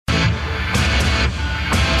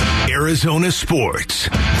Arizona sports,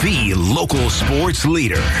 the local sports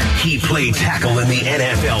leader. He played tackle in the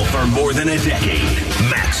NFL for more than a decade.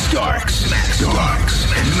 Matt Starks.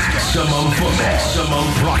 Maximum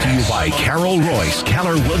Football. Brought to you by Carol Royce,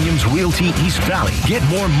 Keller Williams Realty East Valley. Get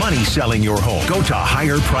more money selling your home. Go to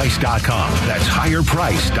higherprice.com. That's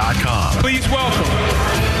higherprice.com. Please welcome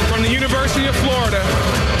from the University of Florida,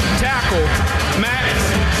 tackle Matt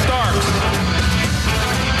Starks.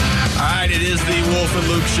 All right, it is the Wolf and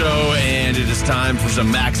Luke Show, and it is time for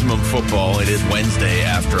some Maximum Football. It is Wednesday,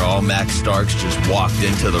 after all. Max Starks just walked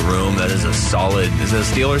into the room. That is a solid, is it a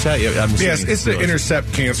Steelers hat? Yes, it's the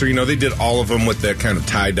Intercept Cancer. You know, they did all of them with that kind of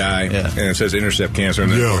tie-dye, and it says Intercept Cancer,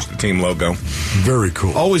 and then, of course, the team logo. Very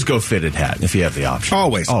cool. Always go fitted hat if you have the option.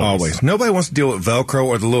 Always. Nobody wants to deal with Velcro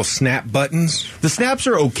or the little snap buttons. The snaps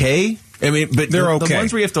are okay. I mean, but they're okay. The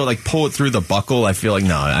ones where you have to like pull it through the buckle, I feel like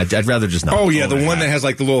no. I'd rather just not. Oh yeah, the one that has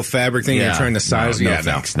like the little fabric thing you're trying to size. No.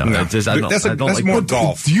 That's more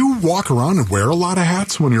golf. Do you walk around and wear a lot of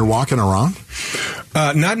hats when you're walking around?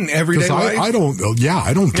 Not in everyday life. I don't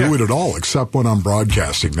do it at all, except when I'm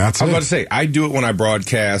broadcasting. I was about to say, I do it when I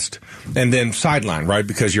broadcast, and then sideline, right?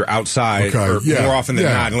 Because you're outside more often than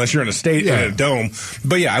not, unless you're in a in a dome.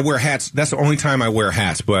 But yeah, I wear hats. That's the only time I wear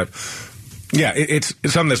hats. But yeah, it's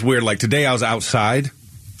something that's weird. Like today, I was outside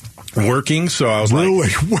working, so I was wait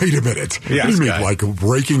a minute. Yeah, what do you mean, like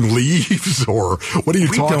raking leaves, or what are you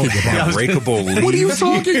talking about? Breakable leaves. What are you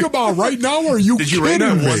talking about right now? Are you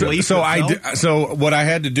kidding me? So what I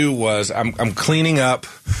had to do was I'm cleaning up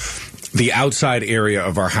the outside area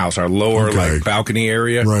of our house, our lower like balcony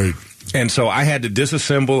area, right? And so I had to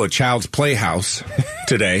disassemble a child's playhouse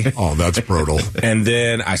today. Oh, that's brutal. And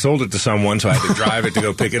then I sold it to someone, so I had to drive it to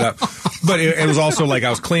go pick it up. But it was also like I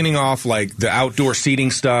was cleaning off like the outdoor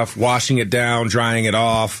seating stuff, washing it down, drying it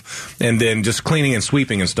off, and then just cleaning and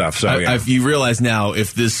sweeping and stuff. So you realize now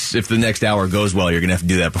if the next hour goes well, you're going to have to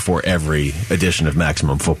do that before every edition of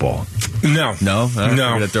Maximum Football. No. You're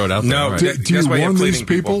going to throw it out there. No. Right. Do you warn these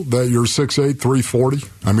people that you're 6'8", 340?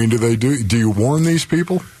 I mean, do you warn these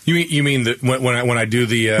people? You mean when I do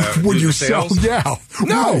the when you sales? Sell? Yeah.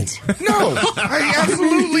 No, right. no,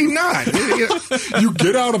 absolutely not. You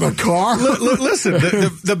get out of the car. Listen,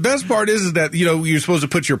 the best part is that you're supposed to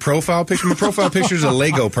put your profile picture. My profile picture is a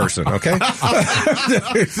Lego person. Okay,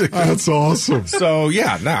 that's awesome. So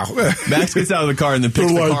yeah, now Max gets out of the car and then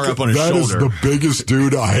picks the car up on his shoulder. That is the biggest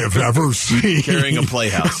dude I have ever seen carrying a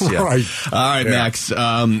playhouse. Yeah. Right. All right, Max.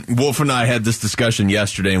 Wolf and I had this discussion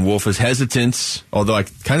yesterday, and Wolf is hesitant, although I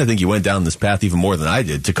kind of think you went down this path even more than I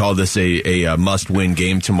did, to call this a must-win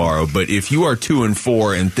game tomorrow. But if you are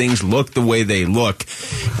 2-4 and things look the way they look,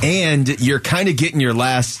 and you're kind of getting your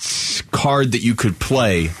last card that you could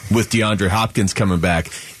play with DeAndre Hopkins coming back,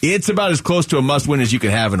 it's about as close to a must-win as you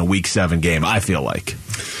can have in a Week 7 game, I feel like.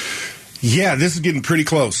 Yeah, this is getting pretty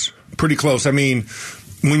close. Pretty close. I mean,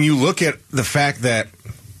 when you look at the fact that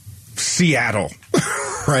Seattle,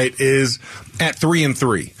 right, is at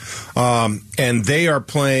 3-3, and they are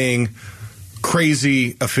playing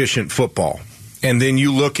crazy efficient football. And then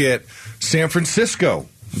you look at San Francisco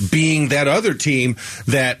being that other team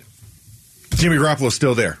that Jimmy Garoppolo is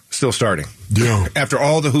still there, still starting. Yeah. After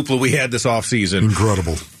all the hoopla we had this offseason.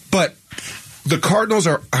 Incredible. But the Cardinals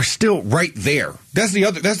are still right there. That's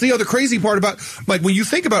the other crazy part about, like, when you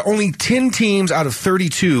think about only 10 teams out of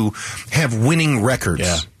 32 have winning records.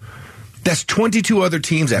 Yeah. That's 22 other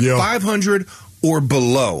teams at 500 or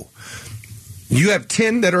below. You have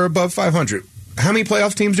 10 that are above 500. How many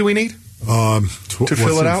playoff teams do we need to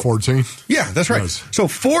fill it out? 14? Yeah, that's right. Nice. So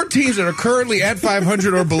 4 teams that are currently at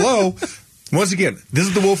 500 or below. Once again, this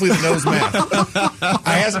is the Wolfley that knows math.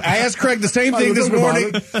 I asked Craig the same thing this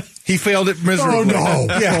morning. He failed it miserably. Oh,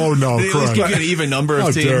 no. Yeah. Oh, no, Let's Craig. give you an even number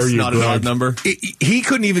of teams, not an odd number. He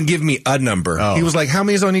couldn't even give me a number. Oh. He was like, how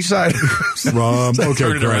many is on each side? Okay,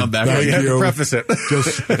 turn it around back. Thank You have to you. preface it.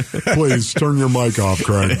 Just please turn your mic off,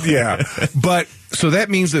 Craig. Yeah. But so that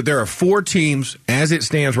means that there are 4 teams as it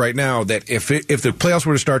stands right now that if the playoffs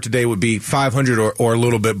were to start today would be 500 or a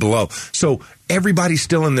little bit below. So everybody's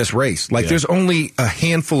still in this race. Like there's only a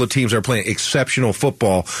handful of teams that are playing exceptional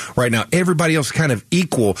football right now. Everybody else is kind of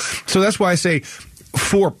equal. So that's why I say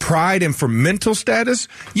for pride and for mental status,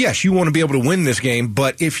 yes, you want to be able to win this game.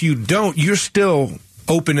 But if you don't, you're still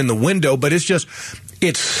open in the window. But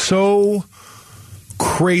it's so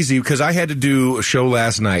crazy because I had to do a show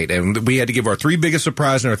last night and we had to give our 3 biggest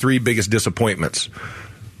surprises and our 3 biggest disappointments.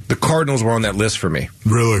 The Cardinals were on that list for me.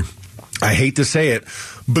 Really? I hate to say it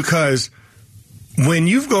because When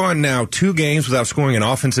you've gone now 2 games without scoring an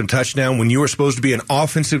offensive touchdown, when you were supposed to be an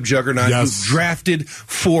offensive juggernaut, you've drafted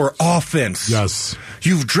for offense. Yes.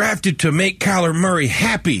 You've drafted to make Kyler Murray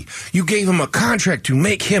happy. You gave him a contract to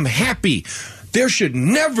make him happy. There should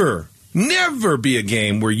never be a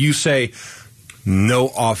game where you say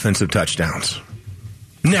no offensive touchdowns.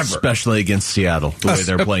 Never. Especially against Seattle, the way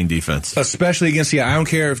they're playing defense. Especially against Seattle. I don't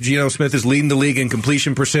care if Geno Smith is leading the league in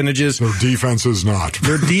completion percentages. Their defense is not.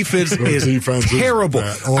 Their defense is terrible.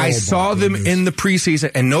 I saw them in the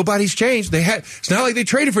preseason, and nobody's changed. It's not like they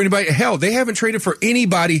traded for anybody. Hell, they haven't traded for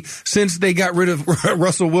anybody since they got rid of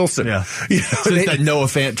Russell Wilson. Yeah. Since that Noah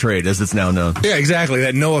Fant trade, as it's now known. Yeah, exactly.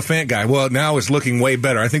 That Noah Fant guy. Well, now it's looking way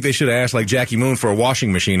better. I think they should have asked like Jackie Moon for a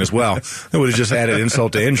washing machine as well. It would have just added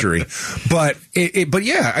insult to injury. But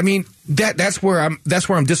yeah, I mean that's where I'm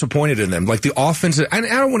disappointed in them. Like the offense, and I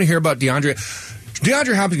don't want to hear about DeAndre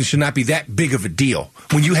Hopkins should not be that big of a deal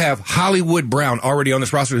when you have Hollywood Brown already on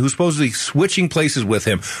this roster who's supposedly switching places with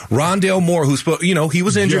him. Rondale Moore, he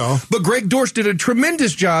was injured, but Greg Dortch did a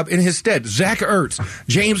tremendous job in his stead. Zach Ertz,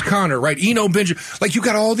 James Conner, right? Eno Benjamin. Like you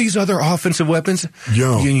got all these other offensive weapons, and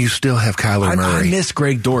you still have Kyler Murray. I miss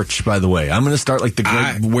Greg Dortch, by the way. I'm going to start like the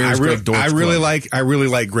Greg Dortch. I really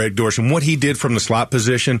like Greg Dortch, and what he did from the slot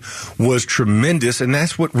position was tremendous, and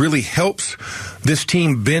that's what really helps this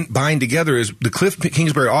team bind together. Is the Cliff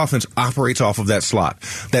Kingsbury offense operates off of that slot.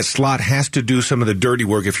 That slot has to do some of the dirty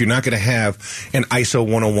work if you're not going to have an ISO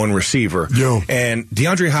 101 receiver. And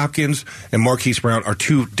DeAndre Hopkins and Marquise Brown are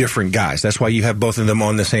 2 different guys. That's why you have both of them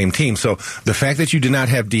on the same team. So the fact that you did not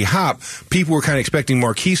have D-Hop, people were kind of expecting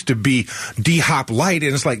Marquise to be D-Hop light,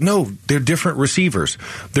 and it's like, no, they're different receivers.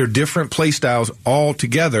 They're different play styles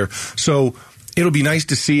altogether. So it'll be nice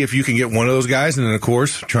to see if you can get one of those guys, and then, of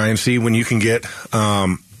course, try and see when you can get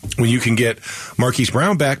Marquise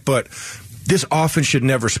Brown back. But this offense should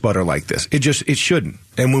never sputter like this. It shouldn't.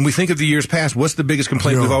 And when we think of the years past, what's the biggest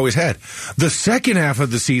complaint we've always had? The second half of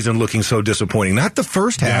the season looking so disappointing. Not the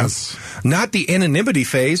first half, not the anonymity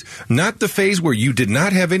phase, not the phase where you did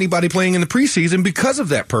not have anybody playing in the preseason because of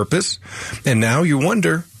that purpose. And now you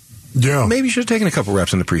wonder, maybe you should have taken a couple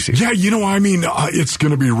reps in the preseason. Yeah, it's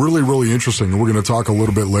going to be really, really interesting. We're going to talk a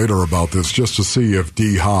little bit later about this just to see if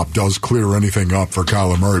D-Hop does clear anything up for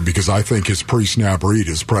Kyler Murray, because I think his pre-snap read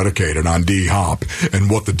is predicated on D-Hop and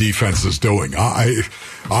what the defense is doing.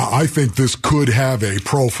 I think this could have a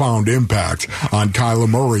profound impact on Kyler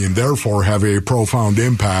Murray and therefore have a profound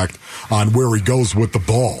impact on where he goes with the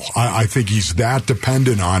ball. I think he's that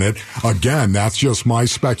dependent on it. Again, that's just my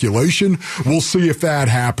speculation. We'll see if that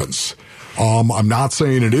happens. I'm not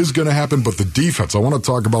saying it is going to happen, but the defense, I want to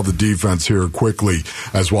talk about the defense here quickly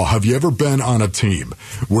as well. Have you ever been on a team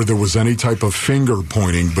where there was any type of finger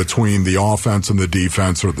pointing between the offense and the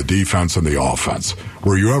defense, or the defense and the offense?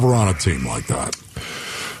 Were you ever on a team like that?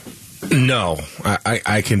 No.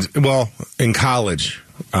 I can, in college,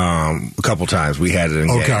 a couple times we had it in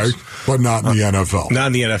games. Okay, but not in the NFL. Not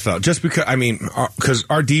in the NFL. Just because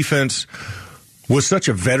our defense was such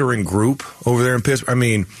a veteran group over there in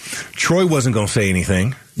Pittsburgh. Troy wasn't going to say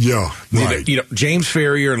anything. Yeah, right. James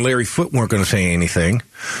Ferrier and Larry Foote weren't going to say anything.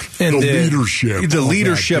 And the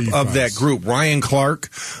leadership of that group, Ryan Clark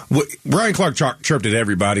chirped at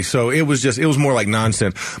everybody, so it was more like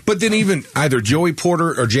nonsense. But then even either Joey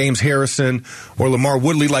Porter or James Harrison or Lamar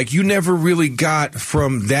Woodley, like you never really got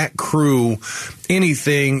from that crew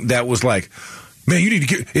anything that was like, man, you need to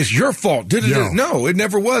get, it's your fault. No, it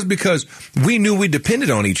never was, because we knew we depended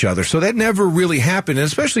on each other. So that never really happened. And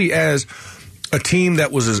especially as a team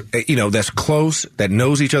that was, that's close, that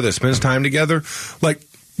knows each other, that spends time together, like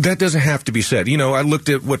that doesn't have to be said. I looked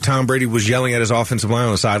at what Tom Brady was yelling at his offensive line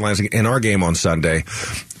on the sidelines in our game on Sunday.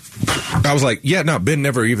 I was like, Ben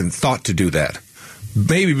never even thought to do that.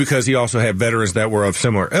 Maybe because he also had veterans that were of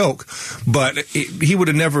similar ilk, but he would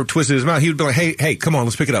have never twisted his mouth. He would be like, hey, come on,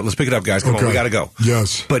 let's pick it up, guys. Come on, we got to go.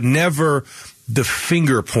 Yes. But never the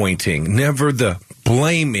finger pointing, never the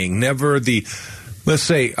blaming, never the, let's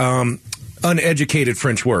say, uneducated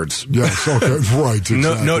French words. Yes, okay, right.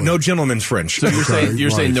 Exactly. No gentleman's French. So you're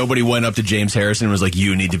saying nobody went up to James Harrison and was like,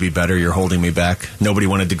 you need to be better, you're holding me back? Nobody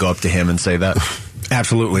wanted to go up to him and say that?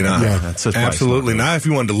 Absolutely not. Yeah. That's absolutely not if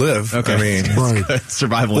you wanted to live. Okay. Right.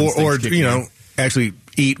 Survival instincts. Or actually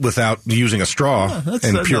eat without using a straw and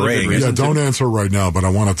pureeing. Yeah, don't answer right now, but I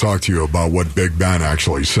want to talk to you about what Big Ben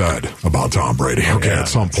actually said about Tom Brady, at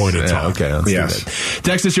some point in time. Okay, let's do that.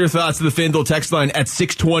 Text us your thoughts to the FanDuel text line at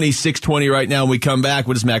 620 right now. When we come back,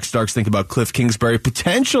 what does Max Starks think about Cliff Kingsbury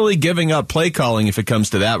potentially giving up play calling if it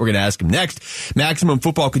comes to that? We're going to ask him next. Maximum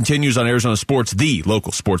Football continues on Arizona Sports, the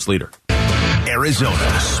local sports leader.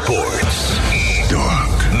 Arizona Sports. Dog.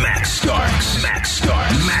 Max Starks.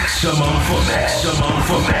 Maximum football.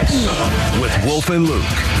 With Wolf and Luke.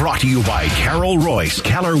 Brought to you by Carol Royce,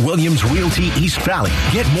 Keller Williams Realty East Valley.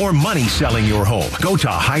 Get more money selling your home. Go to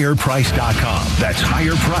higherprice.com. That's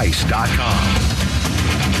higherprice.com.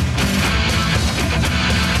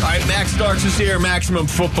 All right, Max Starks is here. Maximum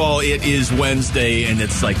Football. It is Wednesday, and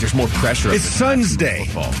it's like there's more pressure. It's Sun's Day.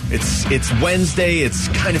 It's Wednesday. It's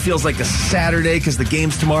kind of feels like a Saturday because the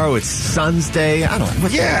game's tomorrow. It's Sun's Day. I don't know.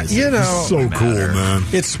 What Yeah, day is it? you know. So cool, man.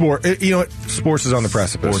 It's sport. You know what? Sports is on the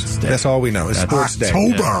precipice. Sports Day. That's all we know. It's Sports Day.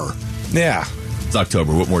 October. Yeah. It's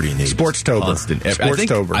October. What more do you need? Sports-tober. Constant.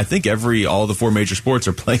 Sports-tober. I think all the four major sports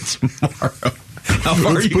are playing tomorrow. How far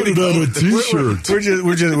are Let's you put going it to on go a with this? T-shirt.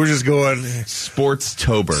 We're just going.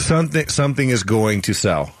 Sports-tober. Something is going to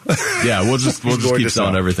sell. Yeah, we'll just going keep to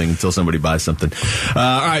selling sell. everything until somebody buys something. All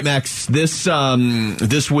right, Max.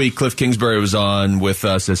 This week, Cliff Kingsbury was on with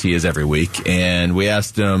us as he is every week, and we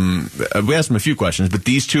asked him a few questions, but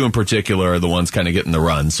these two in particular are the ones kind of getting the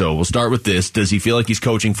run. So we'll start with this: does he feel like he's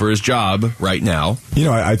coaching for his job right now? You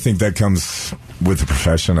know, I think that comes with the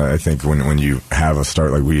profession. I think when you have a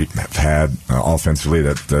start like we have had offensively,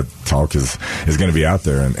 that talk is going to be out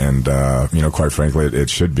there, and you know, quite frankly, it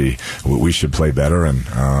should be. We should play better, and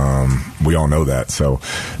we all know that. So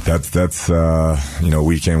that's you know,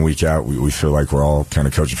 week in, week out, we feel like we're all kind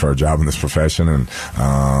of coaching for our job in this profession, and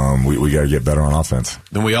we got to get better on offense.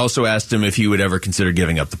 Then we also asked him if he would ever consider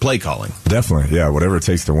giving up the play calling. Definitely, yeah. Whatever it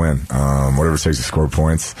takes to win, whatever it takes to score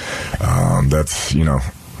points. That's, you know,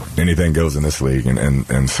 anything goes in this league,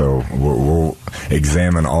 and so we'll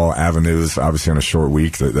examine all avenues. Obviously, on a short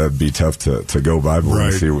week, that'd be tough to go by, but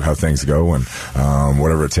we'll see how things go, and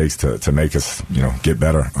whatever it takes to make us, you know, get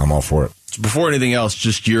better. I'm all for it. Before anything else,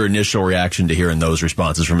 just your initial reaction to hearing those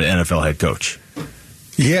responses from an NFL head coach.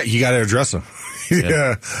 Yeah, you got to address them.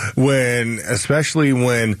 Yeah, especially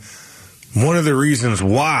when one of the reasons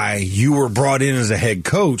why you were brought in as a head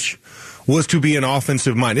coach was to be an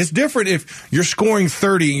offensive mind. It's different if you're scoring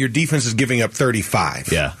 30 and your defense is giving up 35.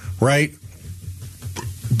 Yeah. Right?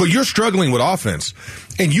 But you're struggling with offense.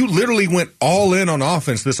 And you literally went all in on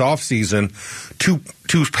offense this offseason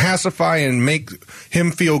to pacify and make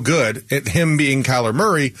him feel good, at him being Kyler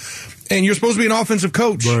Murray. And you're supposed to be an offensive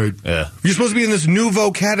coach. Right. Yeah. You're supposed to be in this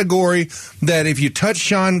nouveau category that if you touch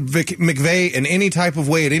Sean McVay in any type of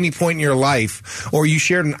way at any point in your life, or you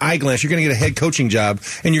shared an eyeglass, you're going to get a head coaching job,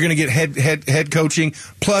 and you're going to get head coaching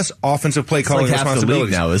plus offensive play calling It's like half the league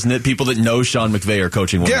responsibilities. now, isn't it? People that know Sean McVay are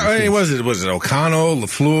coaching one of Yeah, these I teams. mean, was it O'Connell,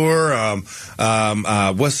 LaFleur,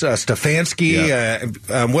 Stefanski?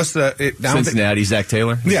 Yeah. What's the Cincinnati, Zach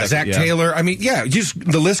Taylor? Yeah, Zach Taylor. I mean, yeah, just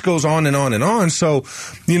the list goes on and on and on. So,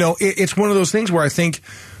 you know, it's one of those things where I think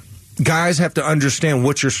guys have to understand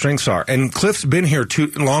what your strengths are. And Cliff's been here too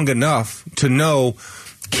long enough to know,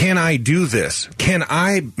 can I do this? Can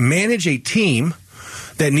I manage a team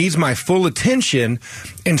that needs my full attention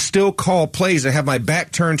and still call plays and have my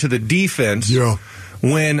back turned to the defense? Yeah.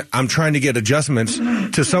 When I'm trying to get adjustments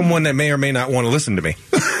to someone that may or may not want to listen to me.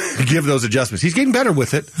 Give those adjustments. He's getting better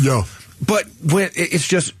with it. Yeah. But it's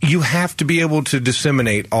just, you have to be able to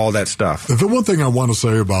disseminate all that stuff. The one thing I want to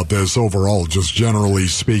say about this overall, just generally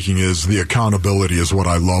speaking, is the accountability is what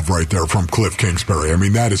I love right there from Cliff Kingsbury. I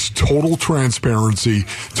mean, that is total transparency,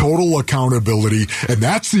 total accountability, and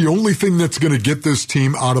that's the only thing that's going to get this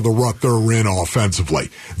team out of the rut they're in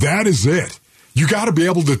offensively. That is it. You got to be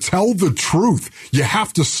able to tell the truth. You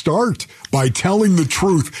have to start by telling the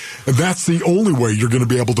truth. And that's the only way you're going to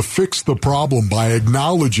be able to fix the problem, by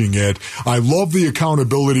acknowledging it. I love the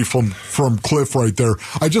accountability from Cliff right there.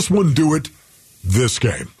 I just wouldn't do it this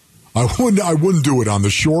game. I wouldn't do it on the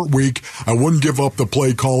short week. I wouldn't give up the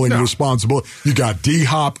play calling responsibility. You got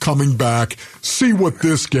D-Hop coming back. See what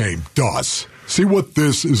this game does. See what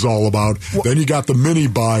this is all about. Then you got the mini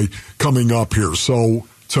bye coming up here. So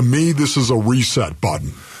to me, this is a reset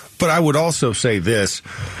button. But I would also say this.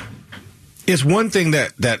 It's one thing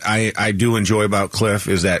that I do enjoy about Cliff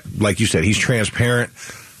is that, like you said, he's transparent.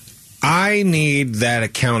 I need that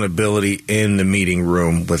accountability in the meeting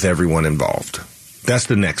room with everyone involved. That's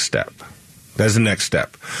the next step. That's the next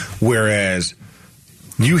step. Whereas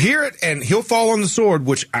you hear it and he'll fall on the sword,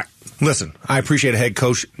 which listen, I appreciate a head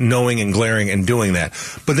coach knowing and glaring and doing that.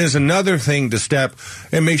 But there's another thing to step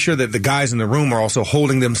and make sure that the guys in the room are also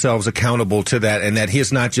holding themselves accountable to that, and that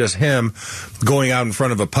it's not just him going out in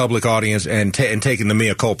front of a public audience and taking the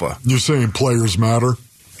mea culpa. You're saying players matter?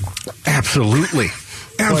 Absolutely.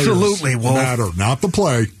 Absolutely, Players Wolf. matter, not the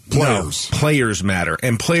play. Players. No, players matter.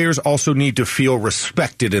 And players also need to feel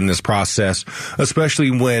respected in this process,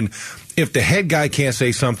 especially when, if the head guy can't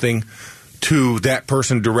say something, to that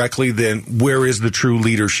person directly, then where is the true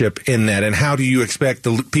leadership in that? And how do you expect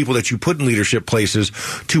the people that you put in leadership places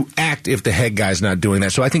to act if the head guy's not doing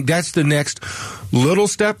that? So I think that's the next little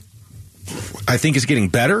step. I think it's getting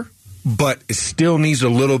better, but it still needs a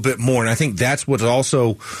little bit more. And I think that's what's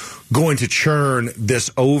also going to churn this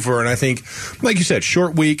over. And I think, like you said,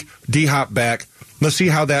 short week, D-Hop back. Let's see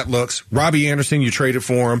how that looks. Robbie Anderson, you traded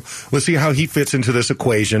for him. Let's see how he fits into this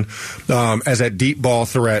equation as that deep ball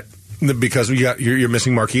threat, because you're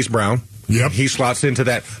missing Marquise Brown. Yep. He slots into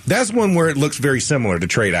that. That's one where it looks very similar to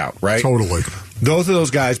trade out, right? Totally. Both of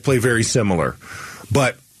those guys play very similar.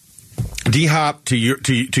 But D-Hop, to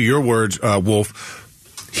your words,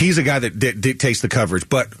 Wolf, he's a guy that dictates the coverage.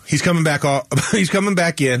 But he's coming back he's coming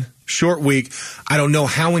back in. Short week. I don't know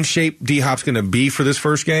how in shape D-Hop's going to be for this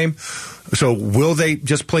first game. So will they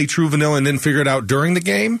just play true vanilla and then figure it out during the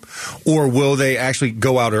game? Or will they actually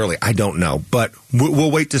go out early? I don't know. But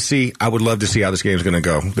we'll wait to see. I would love to see how this game's going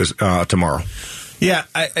to go tomorrow. Yeah,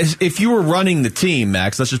 if you were running the team,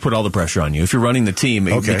 Max, let's just put all the pressure on you. If you're running the team,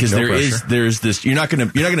 okay, because no there's this, you're not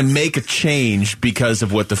gonna make a change because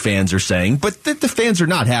of what the fans are saying. But the fans are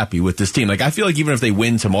not happy with this team. Like, I feel like even if they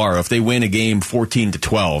win tomorrow, if they win a game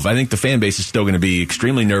 14-12, I think the fan base is still going to be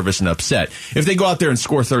extremely nervous and upset. If they go out there and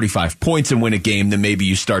score 35 points and win a game, then maybe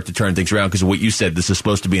you start to turn things around because of what you said. This is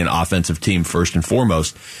supposed to be an offensive team first and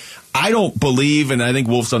foremost. I don't believe, and I think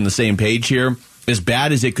Wolf's on the same page here, as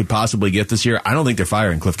bad as it could possibly get this year, I don't think they're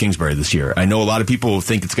firing Cliff Kingsbury this year. I know a lot of people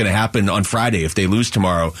think it's going to happen on Friday if they lose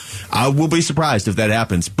tomorrow. I will be surprised if that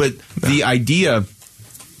happens. But the idea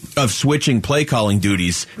of switching play calling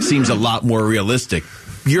duties seems a lot more realistic.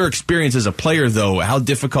 Your experience as a player, though, how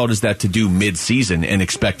difficult is that to do mid-season and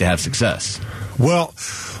expect to have success? Well,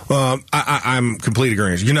 I'm completely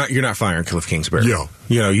agreeing. You're not firing Cliff Kingsbury. Yeah.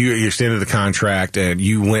 You extended the contract and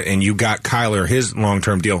you went and you got Kyler his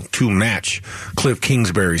long-term deal to match Cliff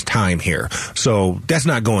Kingsbury's time here. So that's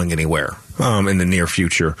not going anywhere in the near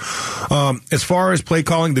future. As far as play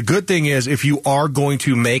calling, the good thing is if you are going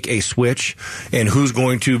to make a switch and who's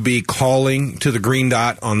going to be calling to the green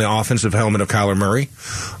dot on the offensive helmet of Kyler Murray,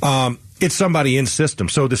 it's somebody in system.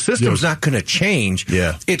 So the system's not going to change.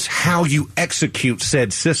 Yeah. It's how you execute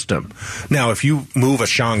said system. Now, if you move a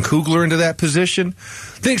Sean Kugler into that position,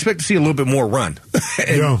 then expect to see a little bit more run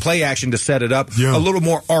and play action to set it up. Yeah. A little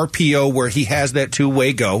more RPO where he has that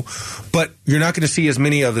two-way go. But you're not going to see as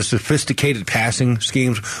many of the sophisticated passing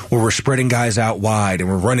schemes where we're spreading guys out wide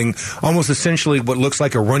and we're running almost essentially what looks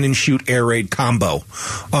like a run-and-shoot air raid combo.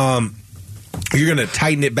 You're going to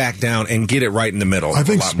tighten it back down and get it right in the middle. I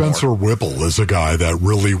think Spencer Whipple is a guy that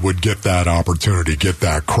really would get that opportunity, get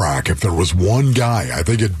that crack. If there was one guy, I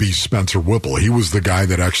think it'd be Spencer Whipple. He was the guy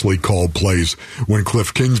that actually called plays when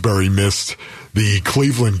Cliff Kingsbury missed the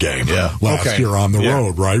Cleveland game last year on the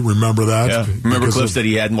road, right? Remember that? Yeah. Remember Cliff said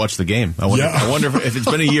he hadn't watched the game. I wonder if it's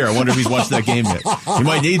been a year. I wonder if he's watched that game yet. He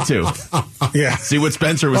might need to. Yeah. See what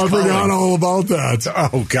Spencer was calling. I forgot all about that.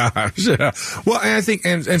 Oh, gosh. Well, and I think,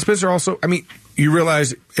 and Spencer also, I mean, you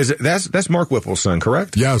realize that's Mark Whipple's son,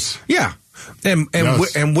 correct? Yes. Yeah. And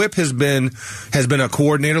Whip has been a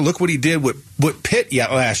coordinator. Look what he did with Pitt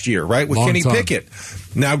last year, right? With Kenny Pickett.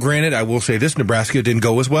 Now, granted, I will say this: Nebraska didn't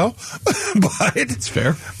go as well, but it's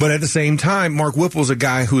fair. But at the same time, Mark Whipple's a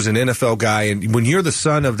guy who's an NFL guy, and when you're the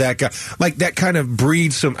son of that guy, like that kind of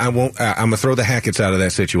breeds some. I'm gonna throw the Hackett's out of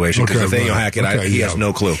that situation because Nathaniel Hackett, he has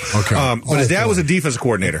no clue. Okay, but his dad was a defense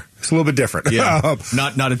coordinator. It's a little bit different. Yeah,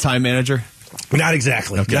 not a time manager. Not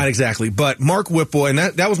exactly. Okay. Not exactly. But Mark Whipple, and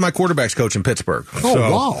that was my quarterback's coach in Pittsburgh.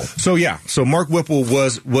 Wow. So Mark Whipple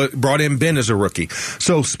was brought in Ben as a rookie.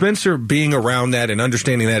 So Spencer being around that and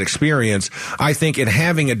understanding that experience, I think, and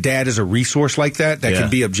having a dad as a resource like that can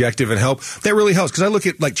be objective and help, that really helps. Because I look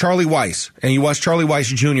at like Charlie Weiss, and you watch Charlie Weiss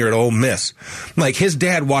Jr. at Ole Miss. Like his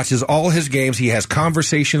dad watches all his games. He has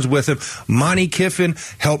conversations with him. Monty Kiffin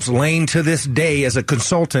helps Lane to this day as a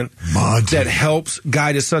consultant that helps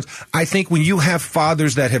guide his sons. I think when you have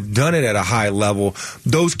fathers that have done it at a high level,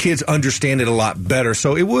 those kids understand it a lot better.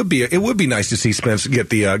 So it would be nice to see Spence get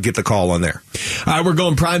the call on there. All right, we're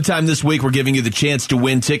going primetime this week. We're giving you the chance to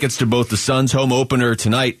win tickets to both the Suns home opener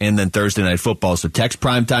tonight and then Thursday Night Football. So text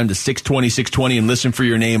primetime to 620 and listen for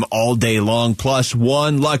your name all day long. Plus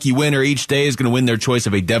one lucky winner each day is going to win their choice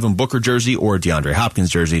of a Devin Booker jersey or a DeAndre Hopkins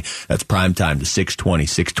jersey. That's primetime to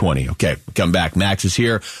 620. Okay, come back. Max is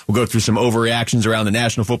here. We'll go through some overreactions around the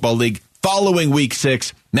National Football League. Following Week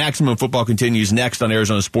 6, Maximum Football continues next on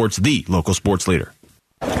Arizona Sports, the local sports leader.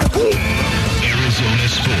 Arizona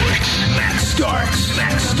Sports. Max starts.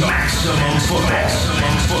 Maximum Football.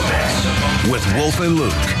 With Wolf and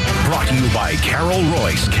Luke. Brought to you by Carol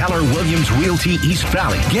Royce, Keller Williams Realty East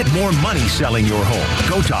Valley. Get more money selling your home.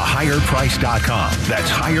 Go to higherprice.com. That's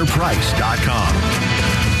higherprice.com.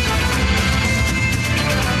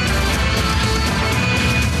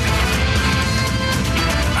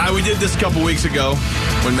 We did this a couple weeks ago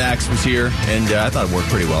when Max was here, and I thought it worked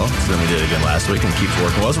pretty well. So then we did it again last week, and it keeps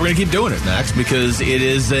working well. So we're going to keep doing it, Max, because it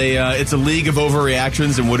is it's a league of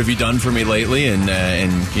overreactions. And what have you done for me lately? And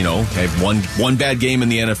you know, I have one bad game in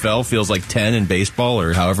the NFL feels like 10 in baseball,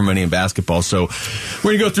 or however many in basketball. So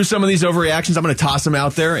we're going to go through some of these overreactions. I'm going to toss them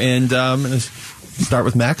out there, and I'm going to start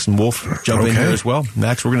with Max, and Wolf jump in here as well.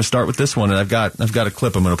 Max, we're going to start with this one, and I've got a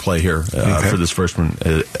clip I'm going to play here for this first one.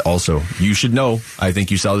 Also, you should know, I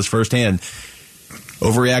think you saw this firsthand.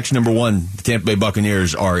 Overreaction number one: the Tampa Bay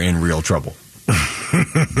Buccaneers are in real trouble.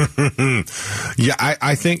 Yeah,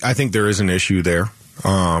 I think there is an issue there.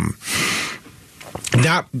 Not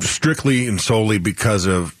strictly and solely because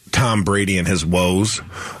of Tom Brady and his woes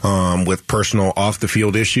with personal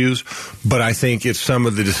off-the-field issues, but I think it's some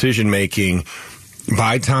of the decision-making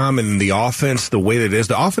by Tom and the offense, the way that it is.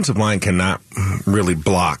 The offensive line cannot really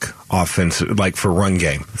block offense, like for run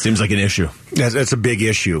game. It seems like an issue. That's a big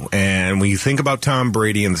issue. And when you think about Tom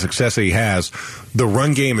Brady and the success that he has, the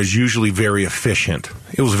run game is usually very efficient.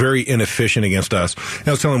 It was very inefficient against us. And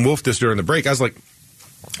I was telling Wolf this during the break. I was like,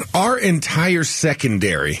 our entire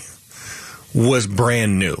secondary was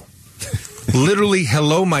brand new. Literally,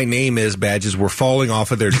 hello, my name is badges were falling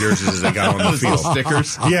off of their jerseys as they got on the field.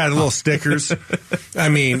 Stickers? Yeah, the little stickers. I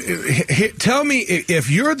mean, tell me, if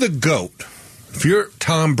you're the GOAT, if you're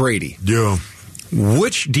Tom Brady, yeah,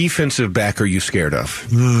 which defensive back are you scared of?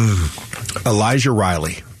 Elijah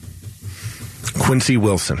Riley, Quincy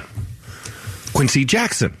Wilson, Quincy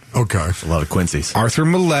Jackson. Okay. A lot of Quincy's. Arthur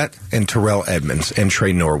Millette and Terrell Edmonds and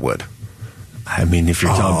Trey Norwood. I mean, if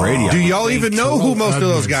you're Tom Brady, do y'all even know who most of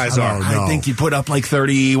those guys are? I think you put up like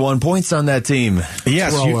 31 points on that team.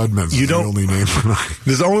 Yes, Terrell Edmonds. You don't. The only name.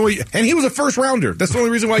 There's the only way, and he was a first rounder. That's the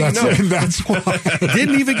only reason why you know. That's why.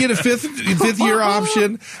 Didn't even get a fifth year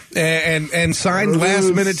option, and signed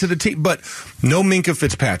last minute to the team. But no Minkah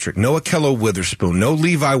Fitzpatrick, no Akello Witherspoon, no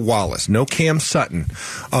Levi Wallace, no Cam Sutton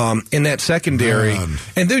in that secondary. Man.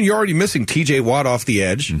 And then you're already missing T.J. Watt off the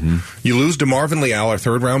edge. Mm-hmm. You lose DeMarvin Leal, our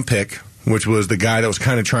third-round pick, which was the guy that was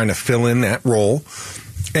kind of trying to fill in that role.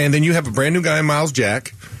 And then you have a brand new guy in Miles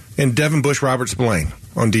Jack and Devin Bush, Robert Spillane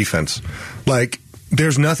on defense. Like,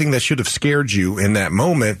 there's nothing that should have scared you in that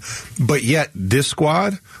moment, but yet this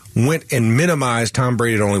squad went and minimized Tom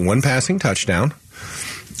Brady at only one passing touchdown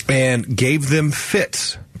and gave them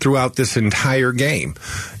fits throughout this entire game.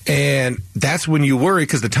 And that's when you worry,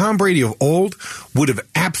 because the Tom Brady of old would have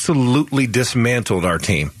absolutely dismantled our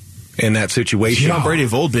team in that situation. Tom Brady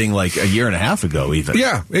of old being like a year and a half ago, even.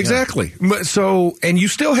 Yeah, exactly. Yeah. So, and you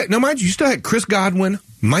still had, mind you, you still had Chris Godwin,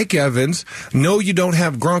 Mike Evans. No, you don't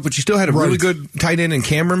have Gronk, but you still had a really good tight end in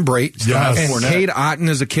Cameron Brate. Yes. And Cade Otton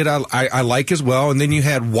is a kid I like as well. And then you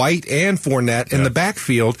had White and Fournette in the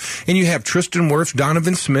backfield. And you have Tristan Wirfs,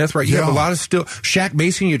 Donovan Smith, right? You have a lot of still. Shaq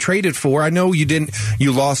Mason you traded for. I know you didn't.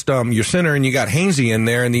 You lost your center and you got Hainsey in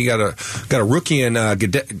there, and you got a rookie in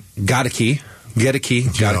Gadeke. I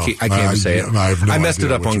can't even say it. I messed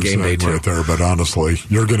it up on game day too. Right there, but honestly,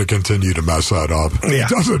 you're going to continue to mess that up. Yeah. It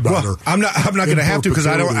doesn't matter. Well, I'm not going to have to, because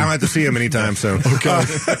I don't have to see him anytime soon. Okay,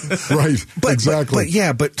 right? Exactly.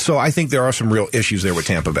 But so I think there are some real issues there with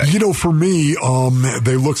Tampa Bay. You know, for me,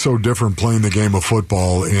 they look so different playing the game of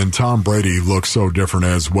football, and Tom Brady looks so different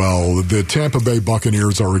as well. The Tampa Bay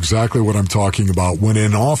Buccaneers are exactly what I'm talking about. When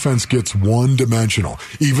an offense gets one-dimensional,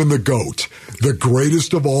 even the GOAT, the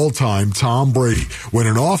greatest of all time, Tom Brady, when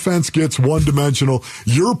an offense gets one-dimensional,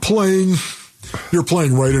 you're playing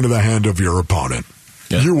right into the hand of your opponent.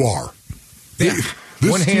 Yeah. You are. Yeah.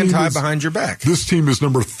 One hand tied behind your back. This team is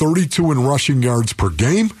number 32 in rushing yards per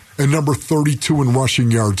game and number 32 in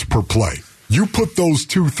rushing yards per play. You put those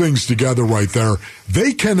two things together right there,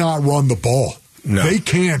 they cannot run the ball. No. They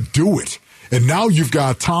can't do it. And now you've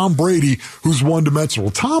got Tom Brady, who's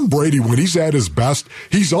one-dimensional. Tom Brady, when he's at his best,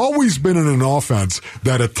 he's always been in an offense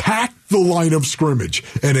that attacked the line of scrimmage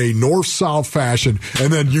in a north-south fashion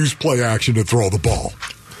and then used play action to throw the ball.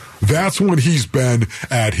 That's when he's been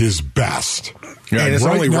at his best. Yeah, and it's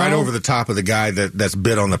right only now, right over the top of the guy that's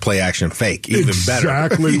bid on the play action fake. Even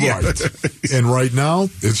exactly better. Right. And right now,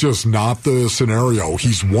 it's just not the scenario.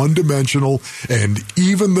 He's one-dimensional, and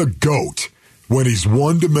even the GOAT, when he's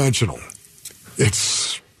one-dimensional,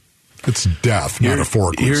 it's It's death,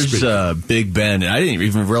 metaphorically Here's speaking. Big Ben. I didn't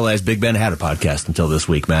even realize Big Ben had a podcast until this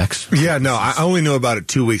week, Max. Yeah, no, I only knew about it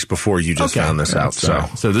 2 weeks before you just found this out.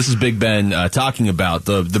 So this is Big Ben talking about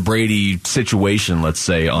the Brady situation, let's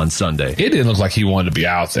say, on Sunday. It didn't look like he wanted to be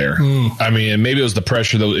out there. I mean, maybe it was the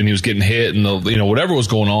pressure, and he was getting hit, and whatever was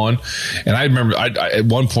going on. And I remember, at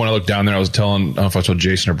one point, I looked down there. I was telling, I don't know if I told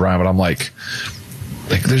Jason or Brian, but I'm like,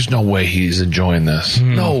 there's no way he's enjoying this.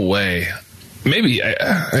 No way. Maybe,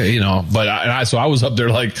 but I was up there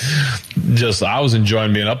I was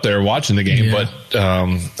enjoying being up there watching the game, but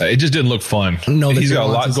it just didn't look fun. No, he's got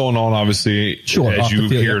a lot going on, obviously, as you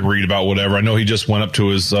hear and read about whatever. I know he just went up to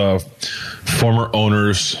his former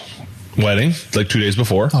owner's wedding 2 days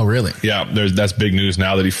before. Oh, really? Yeah, that's big news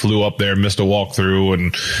now that he flew up there, missed a walkthrough,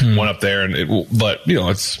 and went up there. But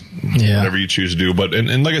it's whatever you choose to do. But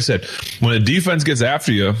and like I said, when a defense gets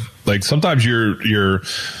after you, sometimes your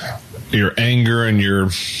anger and your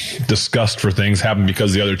disgust for things happen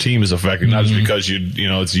because the other team is affected, not just because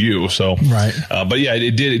it's you. So right. But yeah,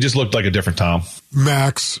 it did. It just looked like a different Tom.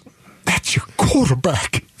 Max, that's your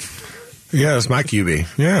quarterback. Yeah, that's my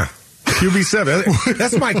QB. Yeah. QB7.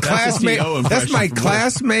 That's my classmate. That's my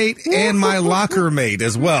classmate and my locker mate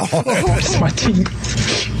as well. That's my team.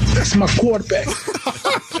 That's my quarterback.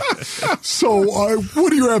 So, what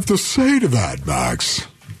do you have to say to that, Max?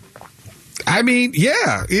 I mean,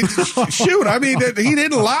 yeah. Shoot, I mean, he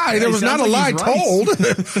didn't lie. There was not a lie told.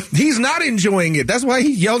 He's not enjoying it. That's why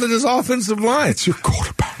he yelled at his offensive line. It's your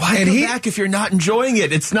quarterback. Why come back if you're not enjoying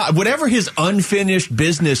it? It's not whatever his unfinished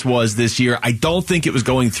business was this year. I don't think it was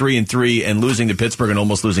going 3-3 and losing to Pittsburgh and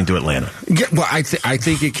almost losing to Atlanta. Yeah, well, I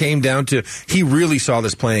think it came down to he really saw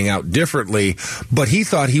this playing out differently, but he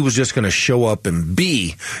thought he was just going to show up and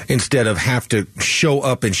be instead of have to show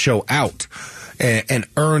up and show out and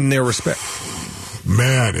earn their respect.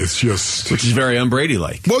 Man, it's just... Which is very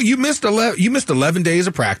un-Brady-like. Well, you missed 11 days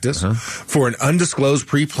of practice for an undisclosed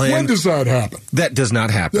pre-planned... When does that happen? That does not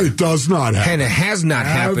happen. It does not happen. And it has not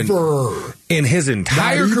happened in his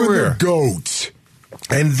entire career. Not even the GOAT.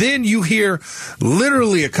 And then you hear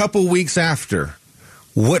literally a couple weeks after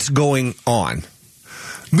what's going on.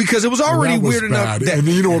 Because it was already weird enough. And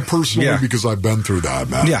you know what, personally, because I've been through that,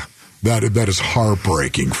 man. Yeah. That is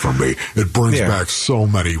heartbreaking for me. It brings back so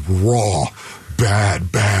many raw,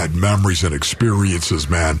 bad memories and experiences,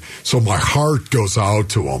 man. So my heart goes out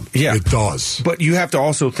to him. Yeah. It does. But you have to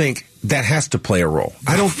also think that has to play a role.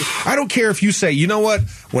 I don't care if you say, you know what,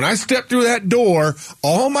 when I step through that door,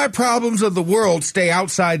 all my problems of the world stay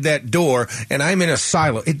outside that door and I'm in a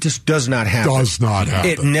silo. It just does not happen. Does not happen.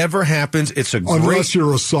 It never happens. It's Unless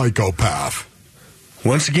you're a psychopath.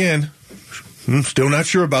 Once again, I'm still not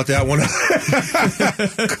sure about that one.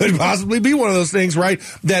 Could possibly be one of those things, right?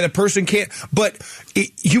 That a person can't, but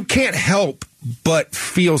you can't help but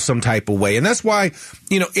feel some type of way. And that's why,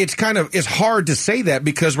 it's hard to say that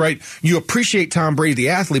because, right, you appreciate Tom Brady, the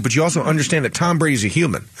athlete, but you also understand that Tom Brady's a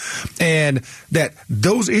human and that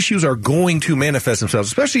those issues are going to manifest themselves,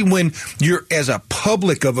 especially when you're as a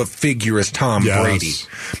public of a figure as Tom Brady.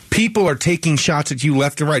 People are taking shots at you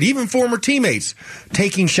left and right, even former teammates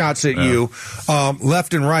taking shots at you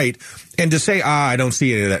left and right. And to say, I don't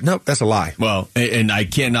see any of that. Nope, that's a lie. Well, and I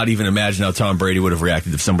cannot even imagine how Tom Brady would have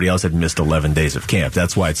reacted if somebody else had missed 11 days of camp.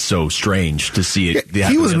 That's why it's so strange to see it.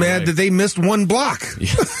 He was mad that they missed one block.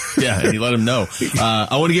 Yeah, and he let him know.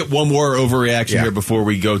 I want to get one more overreaction here before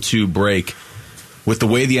we go to break. With the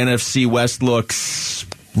way the NFC West looks,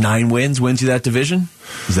 9 wins you that division?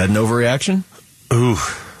 Is that an overreaction? Ooh.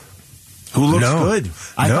 Who looks good?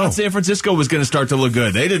 I thought San Francisco was going to start to look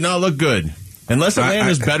good. They did not look good. Unless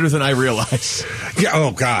Atlanta's better than I realize. Yeah.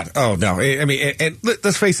 Oh, God. Oh, no. I mean, and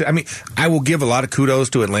let's face it. I mean, I will give a lot of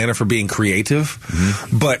kudos to Atlanta for being creative.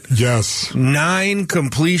 But 9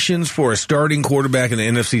 completions for a starting quarterback in the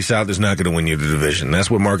NFC South is not going to win you the division. That's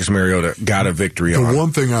what Marcus Mariota got a victory on. The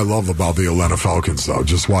one thing I love about the Atlanta Falcons, though,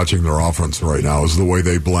 just watching their offense right now, is the way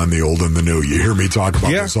they blend the old and the new. You hear me talk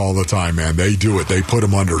about this all the time, man. They do it. They put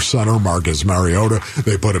him under center, Marcus Mariota.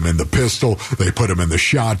 They put him in the pistol. They put him in the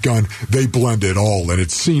shotgun. They blend it all, and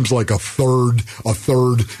it seems like a third,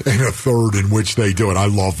 and a third in which they do it. I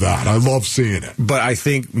love that. I love seeing it. But I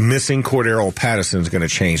think missing Cordero Patterson is going to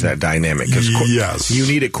change that dynamic. Yes. You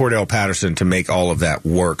needed Cordero Patterson to make all of that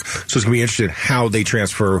work. So it's going to be interesting how they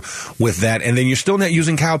transfer with that. And then you're still not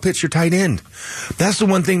using Kyle Pitts, your tight end. That's the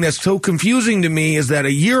one thing that's so confusing to me is that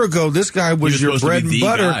a year ago, this guy was your bread and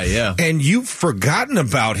butter, and you've forgotten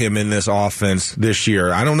about him in this offense this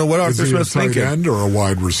year. I don't know what Arthur Smith's thinking. Is he a tight end or a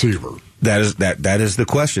wide receiver? That is the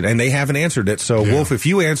question, and they haven't answered it. So, Wolf, if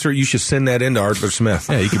you answer, you should send that in to Arthur Smith.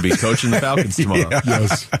 Yeah, you could be coaching the Falcons tomorrow.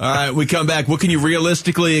 Yes. All right, we come back. What can you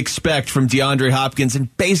realistically expect from DeAndre Hopkins in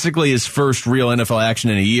basically his first real NFL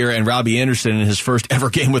action in a year, and Robbie Anderson in his first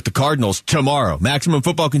ever game with the Cardinals tomorrow? Maximum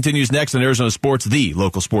Football continues next on Arizona Sports, the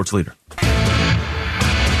local sports leader.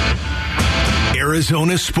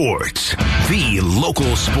 Arizona Sports, the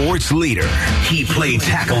local sports leader. He played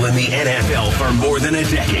tackle in the NFL for more than a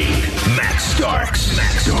decade. Max Starks.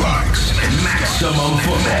 Maximum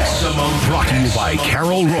Football. Brought to you by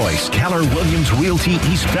Carol Royce, Keller Williams Realty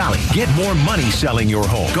East Valley. Get more money selling your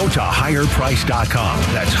home. Go to higherprice.com.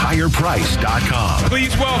 That's higherprice.com.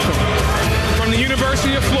 Please welcome, from the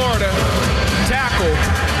University of Florida, tackle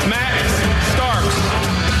Max Starks.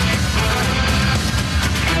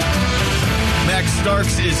 Max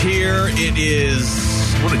Starks is here. It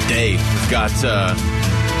is, what a day. We've got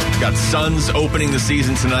Suns opening the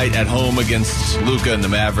season tonight at home against Luka and the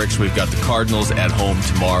Mavericks. We've got the Cardinals at home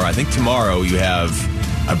tomorrow. I think tomorrow you have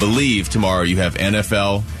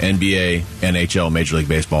NFL, NBA, NHL, Major League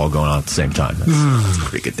Baseball going on at the same time. That's a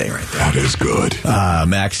pretty good day right there. That is good.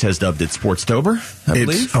 Max has dubbed it Sportstober, I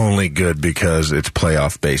believe. It's only good because it's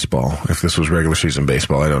playoff baseball. If this was regular season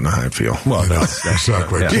baseball, I don't know how I'd feel. Well, that's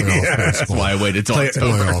exactly. That's why I waited till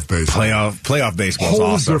October. Playoff baseball. Playoff baseball is Whole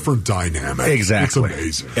awesome. different dynamic. Exactly.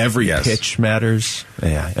 It's amazing. Every pitch matters.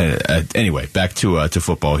 Yeah. Anyway, back to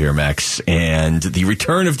football here, Max. And the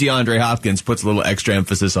return of DeAndre Hopkins puts a little extra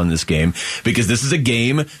emphasis on this game because this is a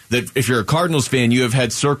game that, if you're a Cardinals fan, you have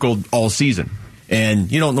had circled all season.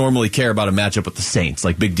 And you don't normally care about a matchup with the Saints.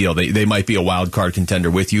 Like, big deal. They might be a wild card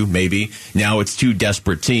contender with you, maybe. Now it's two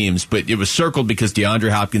desperate teams, but it was circled because DeAndre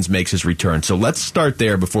Hopkins makes his return. So let's start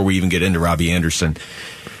there before we even get into Robbie Anderson.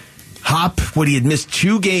 Hop, he had missed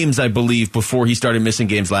 2 games, I believe, before he started missing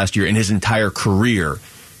games last year in his entire career.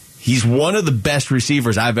 He's one of the best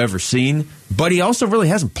receivers I've ever seen, but he also really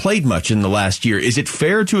hasn't played much in the last year. Is it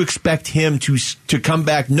fair to expect him to come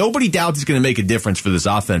back? Nobody doubts he's going to make a difference for this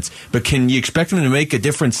offense, but can you expect him to make a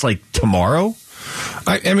difference like tomorrow?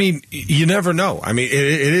 I mean, you never know. I mean, it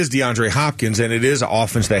is DeAndre Hopkins, and it is an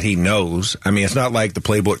offense that he knows. I mean, it's not like the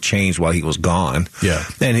playbook changed while he was gone. Yeah.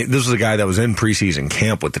 And this was a guy that was in preseason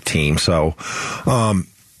camp with the team. So I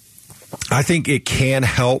think it can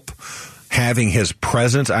help having his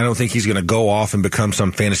presence. I don't think he's going to go off and become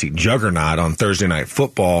some fantasy juggernaut on Thursday Night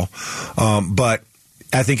Football. But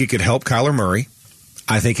I think it could help Kyler Murray.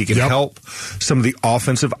 I think it can help some of the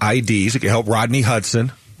offensive IDs. It can help Rodney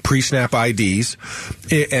Hudson. Pre-snap IDs,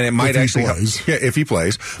 and it might actually help if he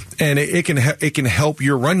plays, and it can help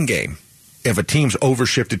your run game. If a team's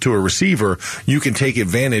overshifted to a receiver, you can take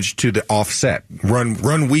advantage to the offset,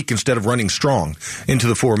 run weak instead of running strong into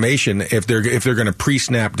the formation. If they're going to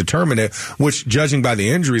pre-snap determine it, which, judging by the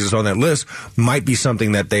injuries that's on that list, might be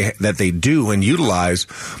something that they do and utilize.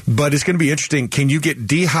 But it's going to be interesting. Can you get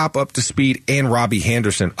D-Hop up to speed and Robbie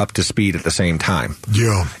Anderson up to speed at the same time?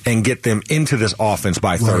 Yeah, and get them into this offense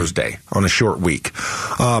by Thursday on a short week.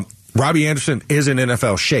 Robbie Anderson is in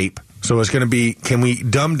NFL shape. So it's going to be, can we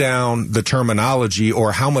dumb down the terminology,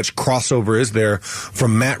 or how much crossover is there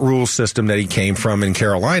from Matt Rule's system that he came from in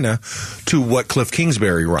Carolina to what Cliff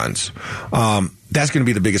Kingsbury runs? That's going to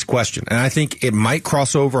be the biggest question. And I think it might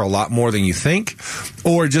cross over a lot more than you think,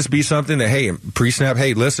 or just be something that, hey, pre-snap,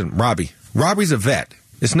 hey, listen, Robbie's a vet.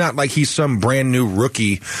 It's not like he's some brand new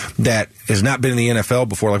rookie that has not been in the NFL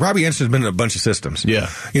before. Like, Robbie Anderson's been in a bunch of systems.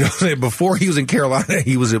 Yeah. You know, before he was in Carolina,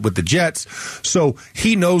 he was with the Jets. So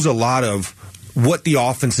he knows a lot of what the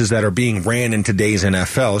offenses that are being ran in today's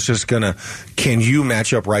NFL. It's just can you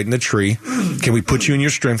match up right in the tree? Can we put you in your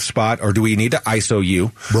strength spot, or do we need to ISO you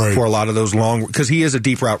for a lot of those long, because he is a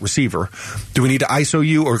deep route receiver. Do we need to ISO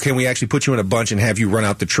you, or can we actually put you in a bunch and have you run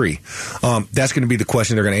out the tree? That's going to be the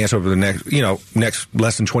question they're going to answer over the next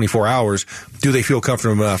less than 24 hours. Do they feel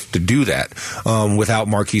comfortable enough to do that without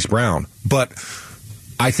Marquise Brown? But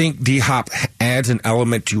I think D-Hop adds an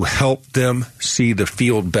element to help them see the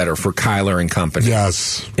field better for Kyler and company.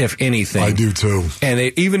 Yes. If anything. I do too. And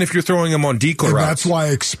even if you're throwing him on decoy routes. That's why I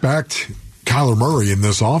expect Kyler Murray in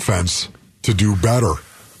this offense to do better,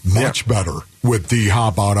 much better, with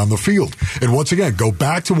D-Hop out on the field. And once again, go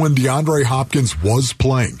back to when DeAndre Hopkins was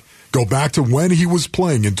playing. Go back to when he was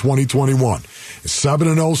playing in 2021.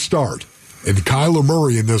 7-0 start. And Kyler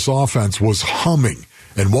Murray in this offense was humming.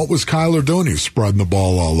 And what was Kyler doing? He was spreading the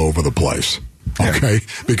ball all over the place. Okay?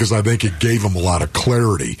 Because I think it gave him a lot of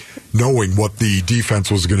clarity, knowing what the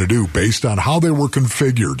defense was going to do based on how they were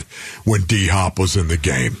configured when D-Hop was in the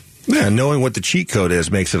game. Yeah, knowing what the cheat code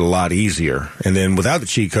is makes it a lot easier. And then without the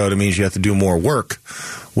cheat code, it means you have to do more work,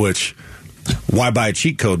 which why buy a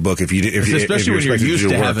cheat code book if especially when you're used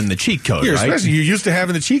to having the cheat code, right? Especially you're used to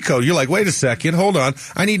having the cheat code. You're like, wait a second, hold on,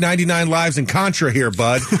 I need 99 lives in Contra here,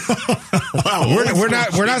 bud. Wow, we're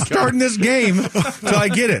not starting this game till I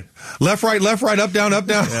get it. Left, right, up, down.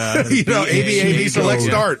 Yeah, A-B, select,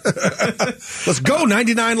 start. Let's go,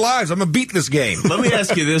 99 lives. I'm going to beat this game. Let me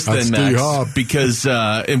ask you this then, Max, because,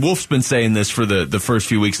 and Wolf's been saying this for the first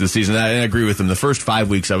few weeks of the season, and I agree with him. The first 5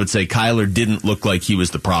 weeks, I would say Kyler didn't look like he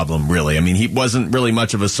was the problem, really. I mean, he wasn't really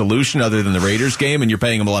much of a solution other than the Raiders game, and you're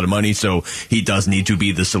paying him a lot of money, so he does need to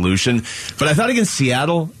be the solution. But I thought against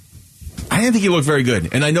Seattle, I didn't think he looked very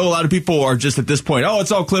good. And I know a lot of people are just at this point,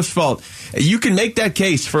 it's all Cliff's fault. You can make that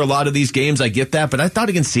case for a lot of these games. I get that. But I thought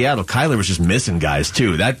against Seattle, Kyler was just missing guys,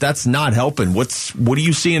 too. That's not helping. What are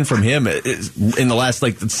you seeing from him in the last,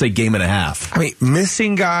 let's say, game and a half? I mean,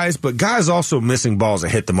 missing guys, but guys also missing balls that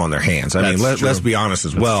hit them on their hands. I mean, let's be honest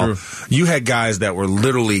as well. True. You had guys that were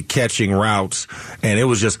literally catching routes, and it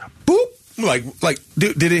was just boop. Like,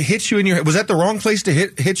 did it hit you in your head? Was that the wrong place to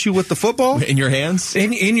hit you with the football? In your hands?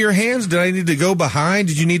 In your hands? Did I need to go behind?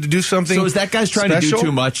 Did you need to do something? So is that guy's trying to do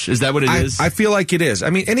too much? Is that what it is? I feel like it is. I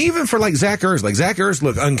mean, and even for Zach Ertz. Zach Ertz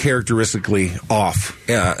looked uncharacteristically off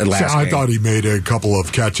last game. I thought he made a couple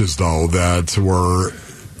of catches, though, that were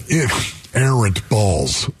errant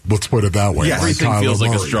balls. Let's put it that way. Yeah, everything feels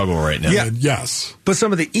like a struggle right now. Yeah. Yes. But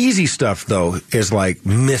some of the easy stuff, though, is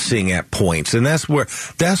missing at points. And that's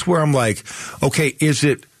where I'm like, okay, is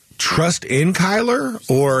it trust in Kyler,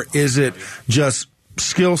 or is it just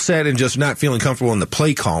skill set and just not feeling comfortable in the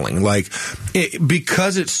play calling?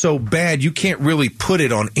 Because it's so bad, you can't really put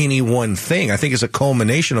it on any one thing. I think it's a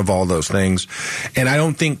culmination of all those things. And I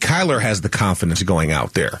don't think Kyler has the confidence going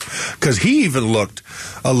out there, because he even looked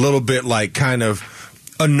a little bit kind of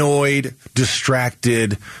annoyed,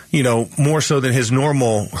 distracted, more so than his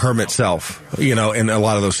normal hermit self, in a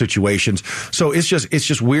lot of those situations. So it's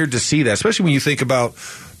just weird to see that, especially when you think about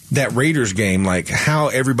that Raiders game, how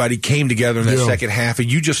everybody came together in that second half,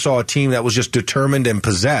 and you just saw a team that was just determined and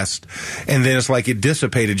possessed, and then it's it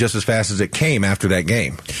dissipated just as fast as it came after that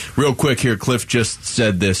game. Real quick here, Cliff just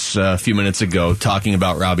said this a few minutes ago, talking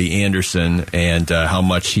about Robbie Anderson and how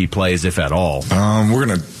much he plays, if at all.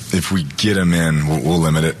 If we get him in, we'll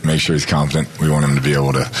limit it, make sure he's confident. We want him to be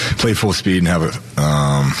able to play full speed and have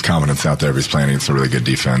confidence out there if he's playing against a really good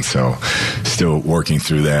defense. So still working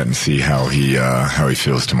through that and see how he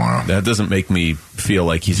feels tomorrow. That doesn't make me feel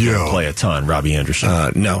like he's going to play a ton, Robbie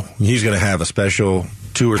Anderson. No, he's going to have a special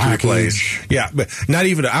 2 or 3 plays. Yeah, but not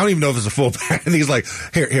even, I don't even know if it's a full pack. And he's like,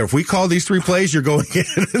 here, if we call these 3 plays, you're going in.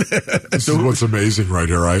 This is what's amazing right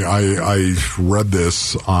here. I read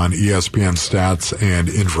this on ESPN stats and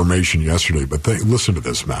information yesterday, but listen to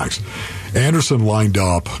this, Max. Anderson lined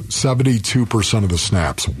up 72% of the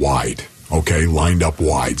snaps wide. Okay, lined up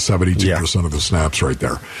wide. 72% of the snaps right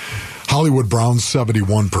there. Hollywood Brown,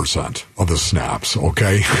 71% of the snaps,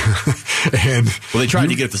 okay? And they tried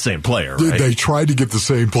to get the same player, right? They tried to get the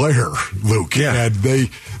same player, Luke. Yeah. And they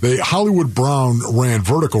Hollywood Brown ran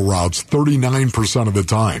vertical routes 39% of the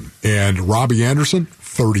time, and Robbie Anderson,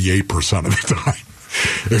 38% of the time.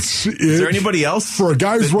 Is there anybody else? For a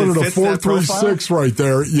guy who's running a 4.36 right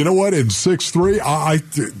there, you know what? In 6'3",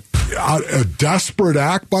 a desperate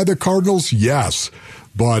act by the Cardinals, yes.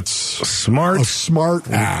 But a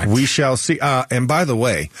smart act. We shall see. And by the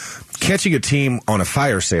way, catching a team on a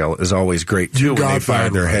fire sale is always great too when they fire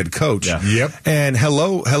their head coach. Yeah. Yep. And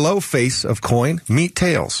hello, face of coin, meet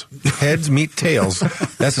tails. Heads meet tails.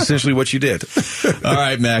 That's essentially what you did. All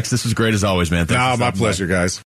right, Max. This was great as always, man. My pleasure, guys.